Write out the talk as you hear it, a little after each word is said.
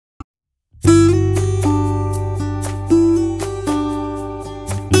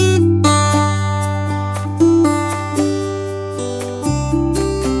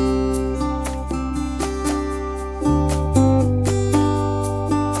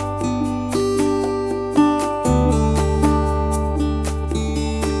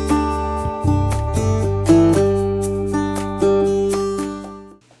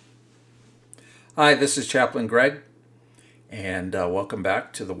Hi, this is Chaplain Greg, and welcome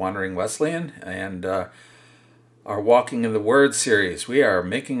back to the Wandering Wesleyan and our Walking in the Word series. We are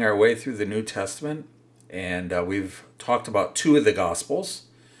making our way through the New Testament, and we've talked about two of the Gospels,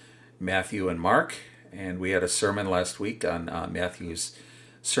 Matthew and Mark, and we had a sermon last week on Matthew's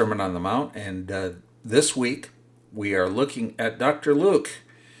Sermon on the Mount, and this week we are looking at Dr. Luke.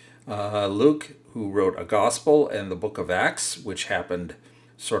 Luke, who wrote a Gospel and the book of Acts, which happened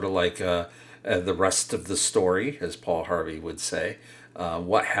sort of like the rest of the story, as Paul Harvey would say,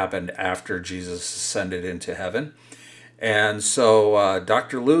 what happened after Jesus ascended into heaven. And so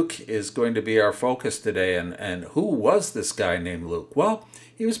Dr. Luke is going to be our focus today. And who was this guy named Luke? Well,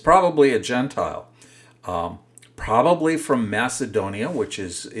 he was probably a Gentile, probably from Macedonia, which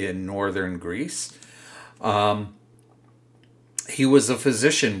is in northern Greece. He was a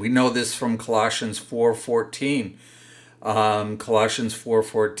physician. We know this from Colossians 4:14. Colossians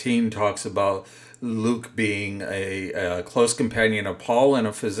 4:14 talks about Luke being a close companion of Paul and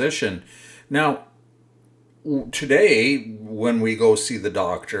a physician. Now, today, when we go see the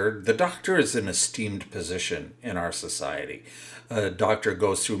doctor is an esteemed position in our society. A doctor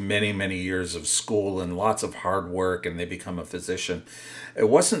goes through many, many years of school and lots of hard work, and they become a physician. It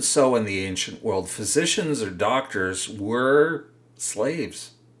wasn't so in the ancient world. Physicians or doctors were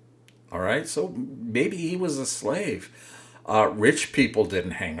slaves. All right, so maybe he was a slave. Rich people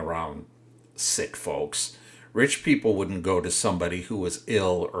didn't hang around sick folks. Rich people wouldn't go to somebody who was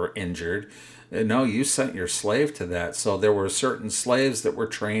ill or injured. No, you sent your slave to that. So there were certain slaves that were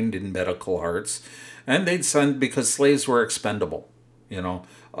trained in medical arts, and they'd send because slaves were expendable, you know.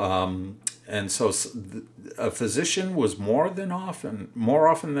 And so a physician was more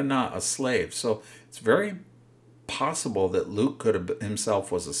often than not, a slave. So it's very possible that Luke could have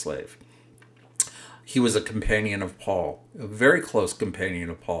himself was a slave. He was a companion of Paul, a very close companion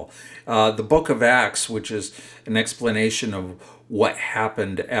of Paul. The book of Acts, which is an explanation of what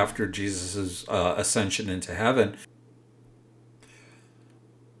happened after Jesus' ascension into heaven.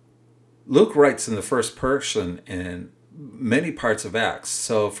 Luke writes in the first person in many parts of Acts.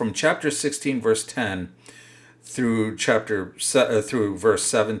 So from chapter 16, verse 10 through through verse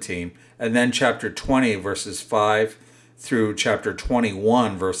 17, and then chapter 20, verses 5 through chapter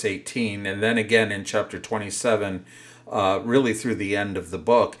 21, verse 18, and then again in chapter 27, really through the end of the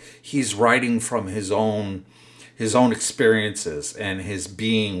book, he's writing from his own experiences and his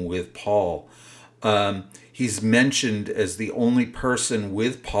being with Paul. He's mentioned as the only person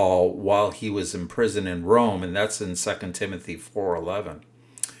with Paul while he was in prison in Rome, and that's in 2 Timothy 4:11.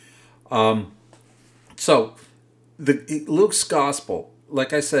 So Luke's gospel,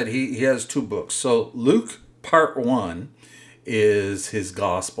 like I said, he has two books. So Luke Part 1 is his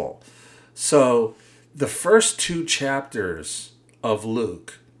gospel. So the first two chapters of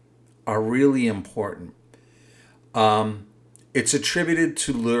Luke are really important. It's attributed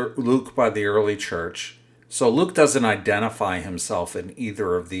to Luke by the early church. So Luke doesn't identify himself in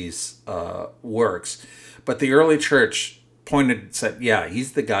either of these works, but the early church said, yeah,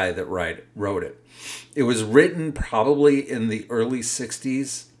 he's the guy that wrote it. It was written probably in the early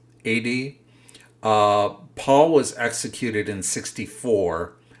 60s AD. Paul was executed in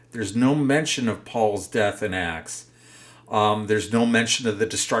 64. There's no mention of Paul's death in Acts. There's no mention of the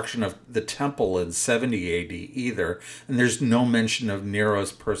destruction of the temple in 70 AD either. And there's no mention of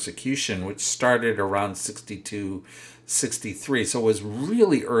Nero's persecution, which started around 62, 63. So it was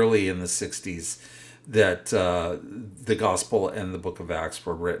really early in the 60s that the Gospel and the book of Acts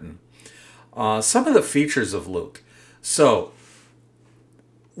were written. Some of the features of Luke. So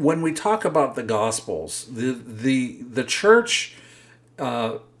when we talk about the Gospels, the church,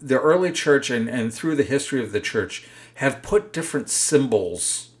 the early church and through the history of the church have put different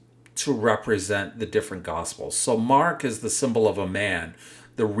symbols to represent the different Gospels. So Mark is the symbol of a man,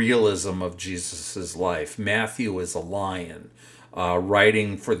 the realism of Jesus's life. Matthew is a lion,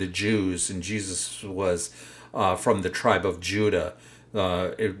 writing for the Jews, and Jesus was from the tribe of Judah,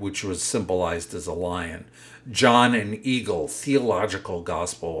 which was symbolized as a lion. John, an eagle, theological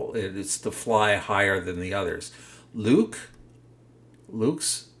gospel. It's to fly higher than the others. Luke's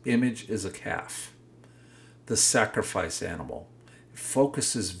image is a calf, the sacrifice animal. It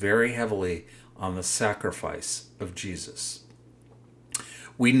focuses very heavily on the sacrifice of Jesus.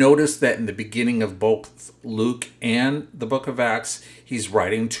 We notice that in the beginning of both Luke and the book of Acts, he's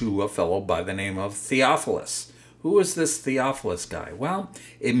writing to a fellow by the name of Theophilus. Who is this Theophilus guy? Well,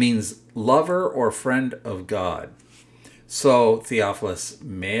 it means lover or friend of God. So Theophilus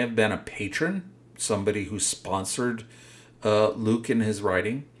may have been a patron, somebody who sponsored Luke in his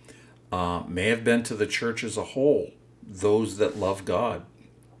writing, may have been to the church as a whole, those that love God.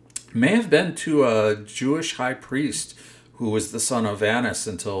 May have been to a Jewish high priest who was the son of Annas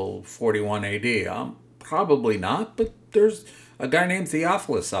until 41 AD. Probably not, but there's a guy named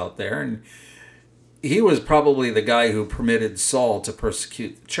Theophilus out there, and he was probably the guy who permitted Saul to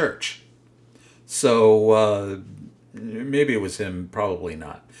persecute the church. So maybe it was him, probably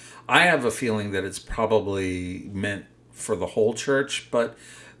not. I have a feeling that it's probably meant for the whole church, but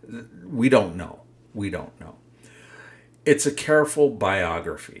we don't know. We don't know. It's a careful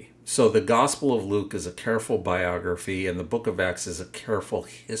biography. So the Gospel of Luke is a careful biography, and the book of Acts is a careful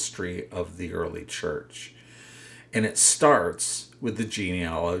history of the early church. And it starts with the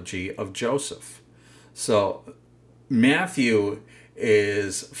genealogy of Joseph. So Matthew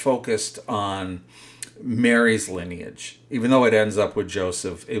is focused on Mary's lineage. Even though it ends up with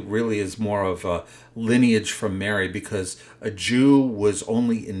Joseph, it really is more of a lineage from Mary, because a Jew was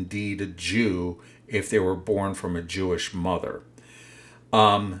only indeed a Jew if they were born from a Jewish mother.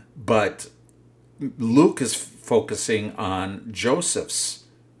 But Luke is focusing on Joseph's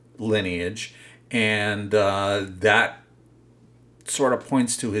lineage, and that sort of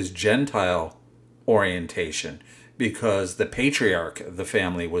points to his Gentile orientation, because the patriarch of the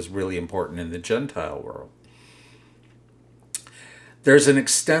family was really important in the Gentile world. There's an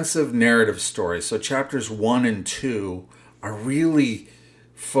extensive narrative story. So chapters 1 and 2 are really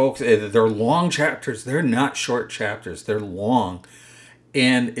they're long chapters. They're not short chapters. They're long.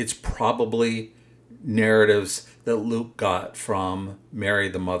 And it's probably narratives that Luke got from Mary,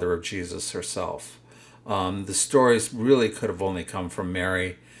 the mother of Jesus herself. The stories really could have only come from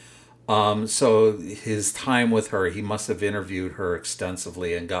Mary. So his time with her, he must have interviewed her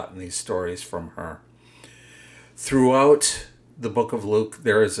extensively and gotten these stories from her. Throughout the book of Luke,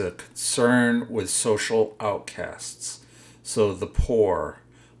 there is a concern with social outcasts. So the poor,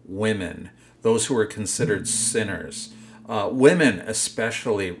 women, those who are considered sinners. Women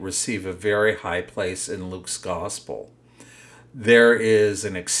especially receive a very high place in Luke's gospel. There is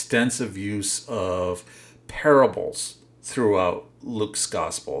an extensive use of parables throughout Luke's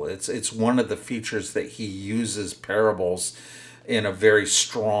gospel. It's one of the features that he uses parables in a very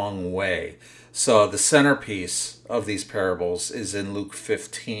strong way. So the centerpiece of these parables is in Luke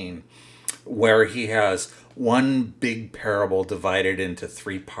 15, where he has one big parable divided into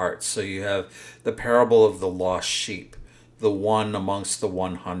 3 parts. So you have the parable of the lost sheep, the one amongst the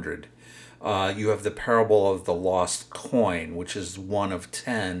 100. You have the parable of the lost coin, which is 1 of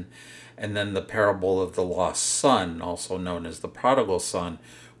 10. And then the parable of the lost son, also known as the prodigal son,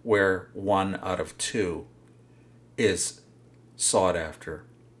 where 1 out of 2 is sought after.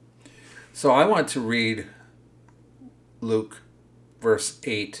 So I want to read Luke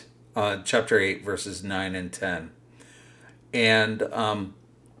chapter 8, verses 9 and 10. And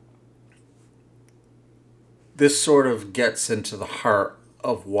this sort of gets into the heart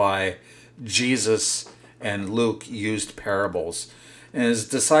of why Jesus and Luke used parables. And his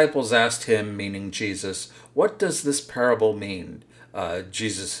disciples asked him, meaning Jesus, "What does this parable mean?"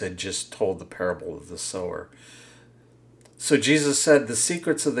 Jesus had just told the parable of the sower. So Jesus said, "The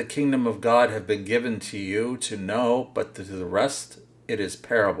secrets of the kingdom of God have been given to you to know, but to the rest it is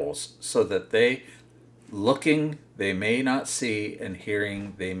parables, so that they, looking, they may not see, and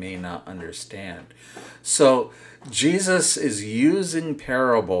hearing, they may not understand." So Jesus is using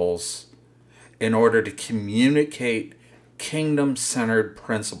parables in order to communicate kingdom-centered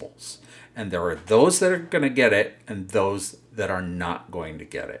principles. And there are those that are going to get it and those that are not going to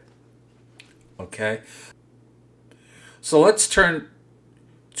get it. Okay? So let's turn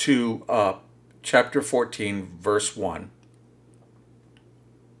to chapter 14, verse 1.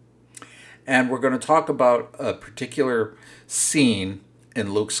 And we're going to talk about a particular scene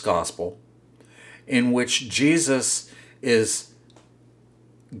in Luke's gospel in which Jesus is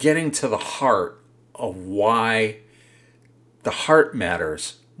getting to the heart of why the heart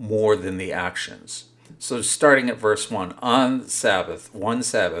matters more than the actions. So starting at verse 1, on Sabbath, one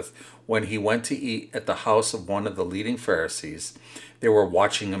Sabbath, when he went to eat at the house of one of the leading Pharisees, they were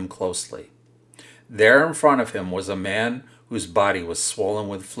watching him closely. There in front of him was a man whose body was swollen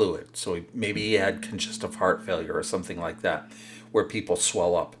with fluid. So maybe he had congestive heart failure or something like that, where people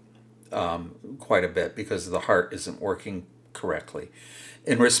swell up quite a bit because the heart isn't working correctly.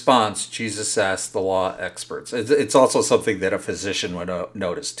 In response, Jesus asked the law experts. It's also something that a physician would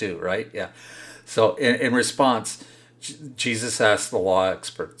notice too, right? Yeah. So in response, Jesus asked the law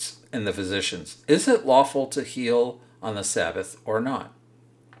experts and the physicians, "Is it lawful to heal on the Sabbath or not?"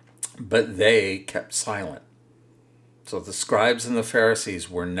 But they kept silent. So the scribes and the Pharisees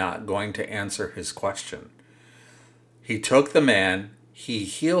were not going to answer his question. He took the man, he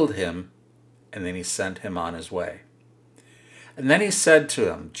healed him, and then he sent him on his way. And then he said to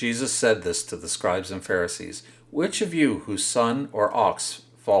them, Jesus said this to the scribes and Pharisees, which of you whose son or ox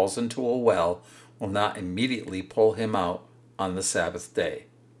falls into a well will not immediately pull him out on the Sabbath day?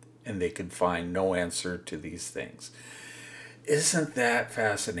 And they could find no answer to these things. Isn't that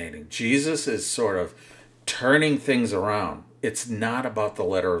fascinating? Jesus is sort of turning things around. It's not about the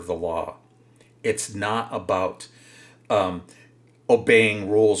letter of the law. It's not about obeying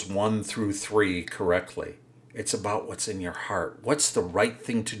rules 1 through 3 correctly. It's about what's in your heart. What's the right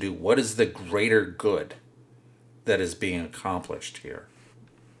thing to do? What is the greater good that is being accomplished here?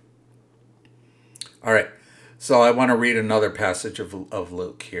 All right, so I want to read another passage of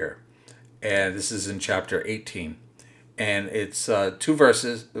Luke here. And this is in chapter 18. And it's 3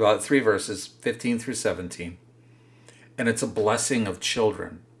 verses, 15 through 17. And it's a blessing of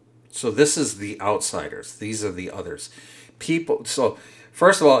children. So this is the outsiders. These are the others. People. So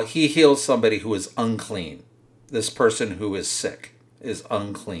first of all, he heals somebody who is unclean. This person who is sick is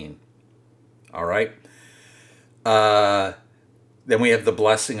unclean. All right. Then we have the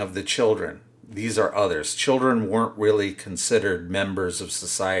blessing of the children. These are others. Children weren't really considered members of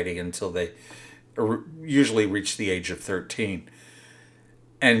society until they usually reach the age of 13.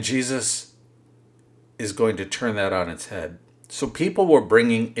 And Jesus is going to turn that on its head. So people were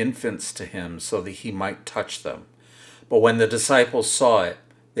bringing infants to him so that he might touch them. But when the disciples saw it,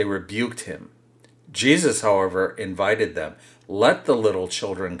 they rebuked him. Jesus, however, invited them. Let the little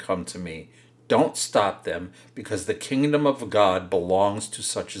children come to me. Don't stop them, because the kingdom of God belongs to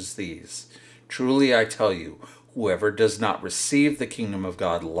such as these. Truly I tell you, whoever does not receive the kingdom of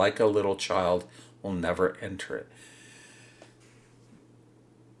God like a little child will never enter it.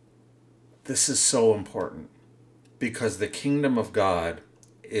 This is so important, because the kingdom of God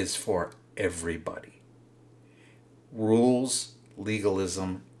is for everybody. Rules,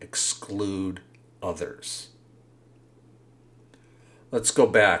 legalism exclude others. Let's go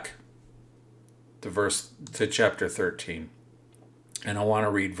back to chapter 13. And I want to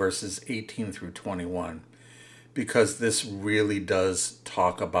read verses 18 through 21, because this really does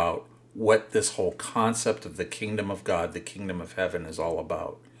talk about what this whole concept of the kingdom of God, the kingdom of heaven, is all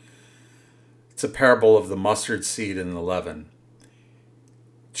about. It's a parable of the mustard seed and the leaven.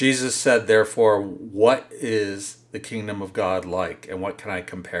 Jesus said, therefore, what is the kingdom of God like, and what can I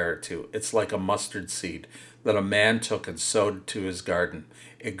compare it to? It's like a mustard seed that a man took and sowed to his garden.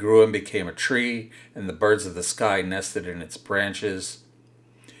 It grew and became a tree, and the birds of the sky nested in its branches.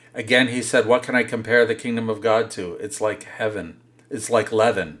 Again, he said, what can I compare the kingdom of God to? It's like heaven. It's like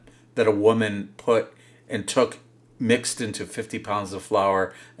leaven that a woman put and mixed into 50 pounds of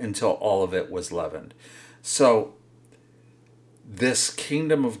flour until all of it was leavened. So this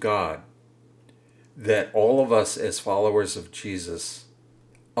kingdom of God that all of us as followers of Jesus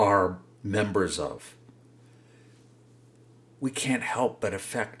are members of, we can't help but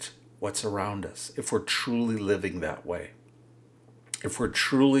affect what's around us if we're truly living that way. If we're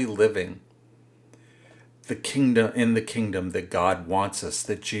truly living the kingdom that God wants us,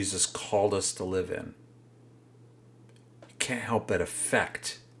 that Jesus called us to live in, you can't help but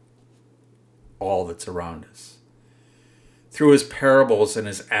affect all that's around us. Through his parables and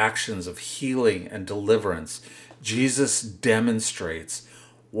his actions of healing and deliverance, Jesus demonstrates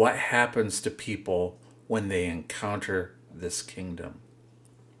what happens to people when they encounter this kingdom.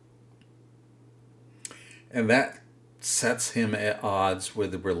 And that sets him at odds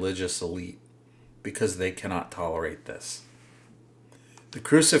with the religious elite, because they cannot tolerate this. The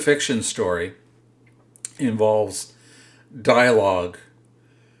crucifixion story involves dialogue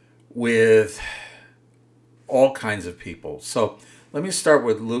with all kinds of people. So let me start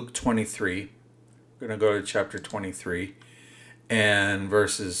with Luke 23. We're going to go to chapter 23 and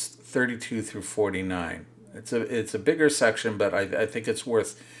verses 32 through 49. It's a bigger section, but I think it's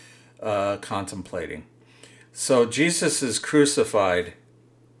worth contemplating. So Jesus is crucified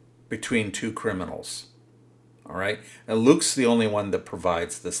between two criminals. All right? And Luke's the only one that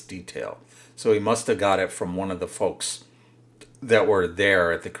provides this detail. So he must have got it from one of the folks that were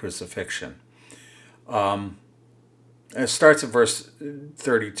there at the crucifixion. It starts at verse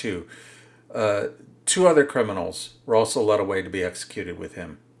 32. Two other criminals were also led away to be executed with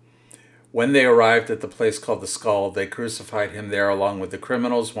him. When they arrived at the place called the Skull, they crucified him there along with the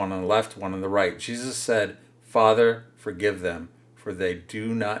criminals, one on the left, one on the right. Jesus said, Father, forgive them, for they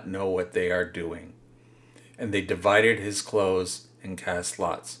do not know what they are doing. And they divided his clothes and cast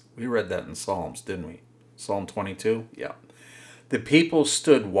lots. We read that in Psalms, didn't we? Psalm 22? Yeah. The people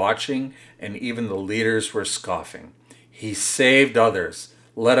stood watching, and even the leaders were scoffing. He saved others.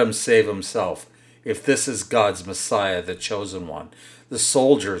 Let him save himself, if this is God's Messiah, the chosen one. The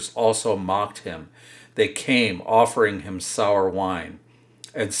soldiers also mocked him. they came offering him sour wine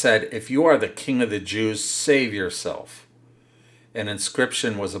and said, "If you are the king of the Jews, save yourself." An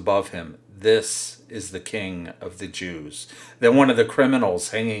inscription was above him, "This is the King of the Jews." Then one of the criminals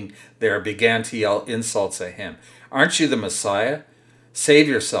hanging there began to yell insults at him. "Aren't you the Messiah? Save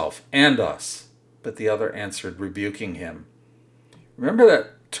yourself and us." But the other answered, rebuking him. Remember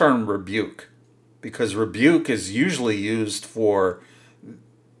that term rebuke, because rebuke is usually used for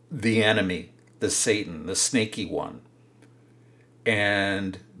the enemy, the Satan, the sneaky one.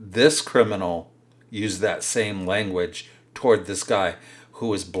 And this criminal used that same language toward this guy who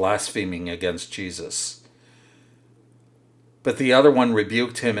was blaspheming against Jesus. But the other one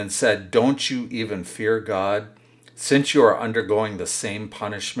rebuked him and said, "Don't you even fear God? Since you are undergoing the same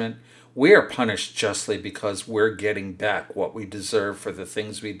punishment, we are punished justly because we're getting back what we deserve for the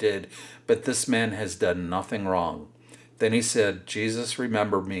things we did, but this man has done nothing wrong." Then he said, "Jesus,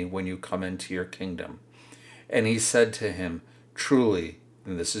 remember me when you come into your kingdom." And he said to him, "Truly,"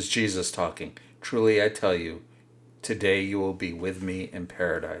 and this is Jesus talking, "truly I tell you, today you will be with me in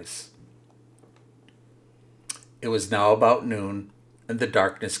paradise." It was now about noon, and the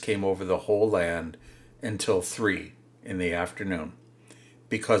darkness came over the whole land until 3 in the afternoon.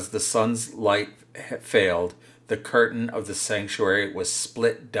 Because the sun's light had failed, the curtain of the sanctuary was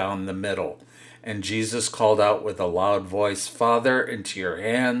split down the middle. And Jesus called out with a loud voice, "Father, into your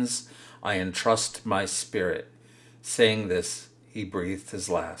hands I entrust my spirit." Saying this, he breathed his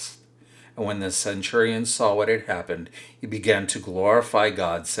last. And when the centurion saw what had happened, he began to glorify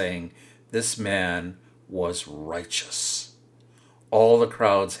God, saying, "This man was righteous." All the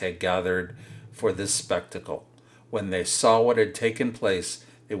crowds had gathered for this spectacle. When they saw what had taken place,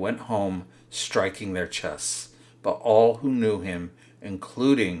 they went home striking their chests. But all who knew him,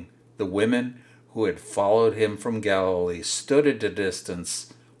 including the women who had followed him from Galilee, stood at a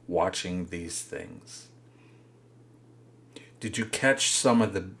distance watching these things. Did you catch some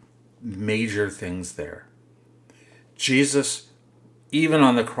of the major things there? Jesus, even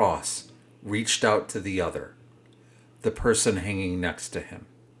on the cross, reached out to the other, the person hanging next to him.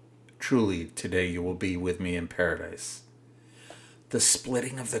 "Truly, today you will be with me in paradise." The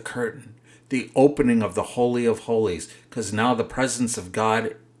splitting of the curtain, the opening of the Holy of Holies, because now the presence of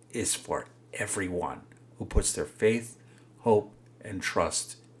God is for everyone who puts their faith, hope, and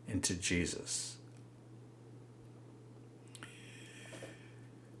trust into Jesus.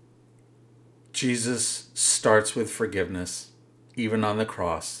 Jesus starts with forgiveness, even on the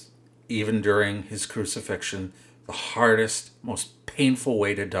cross, even during his crucifixion, the hardest, most painful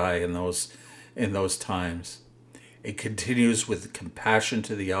way to die in those times. It continues with compassion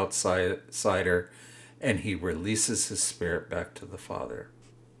to the outsider, and he releases his spirit back to the Father.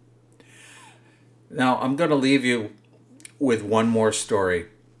 Now, I'm going to leave you with one more story,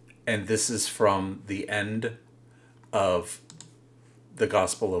 and this is from the end of the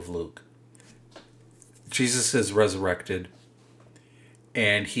Gospel of Luke. Jesus is resurrected,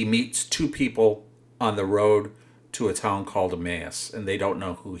 and he meets two people on the road to a town called Emmaus, and they don't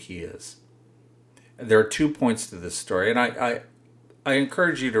know who he is. There are 2 points to this story, and I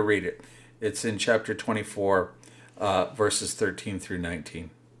encourage you to read it. It's in chapter 24, verses 13 through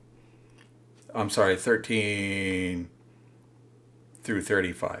 19. I'm sorry, 13 through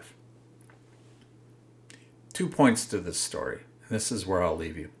 35. 2 points to this story, and this is where I'll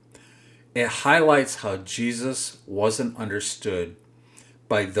leave you. It highlights how Jesus wasn't understood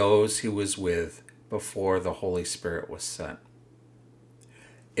by those he was with before the Holy Spirit was sent.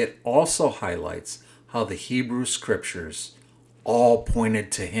 It also highlights how the Hebrew Scriptures all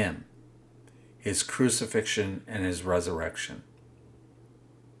pointed to him, his crucifixion and his resurrection.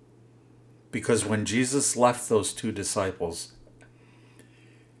 Because when Jesus left those 2 disciples,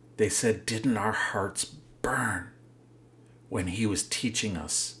 they said, "Didn't our hearts burn when he was teaching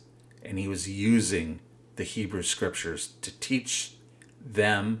us?" And he was using the Hebrew Scriptures to teach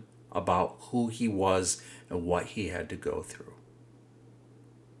them about who he was and what he had to go through.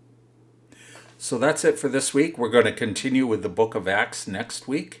 So that's it for this week. We're going to continue with the book of Acts next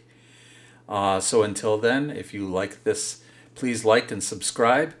week. So until then, if you like this, please like and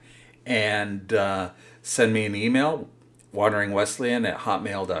subscribe, and send me an email,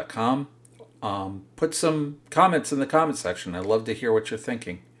 wanderingwesleyan@hotmail.com. Put some comments in the comment section. I'd love to hear what you're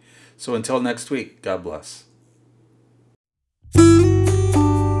thinking. So until next week, God bless.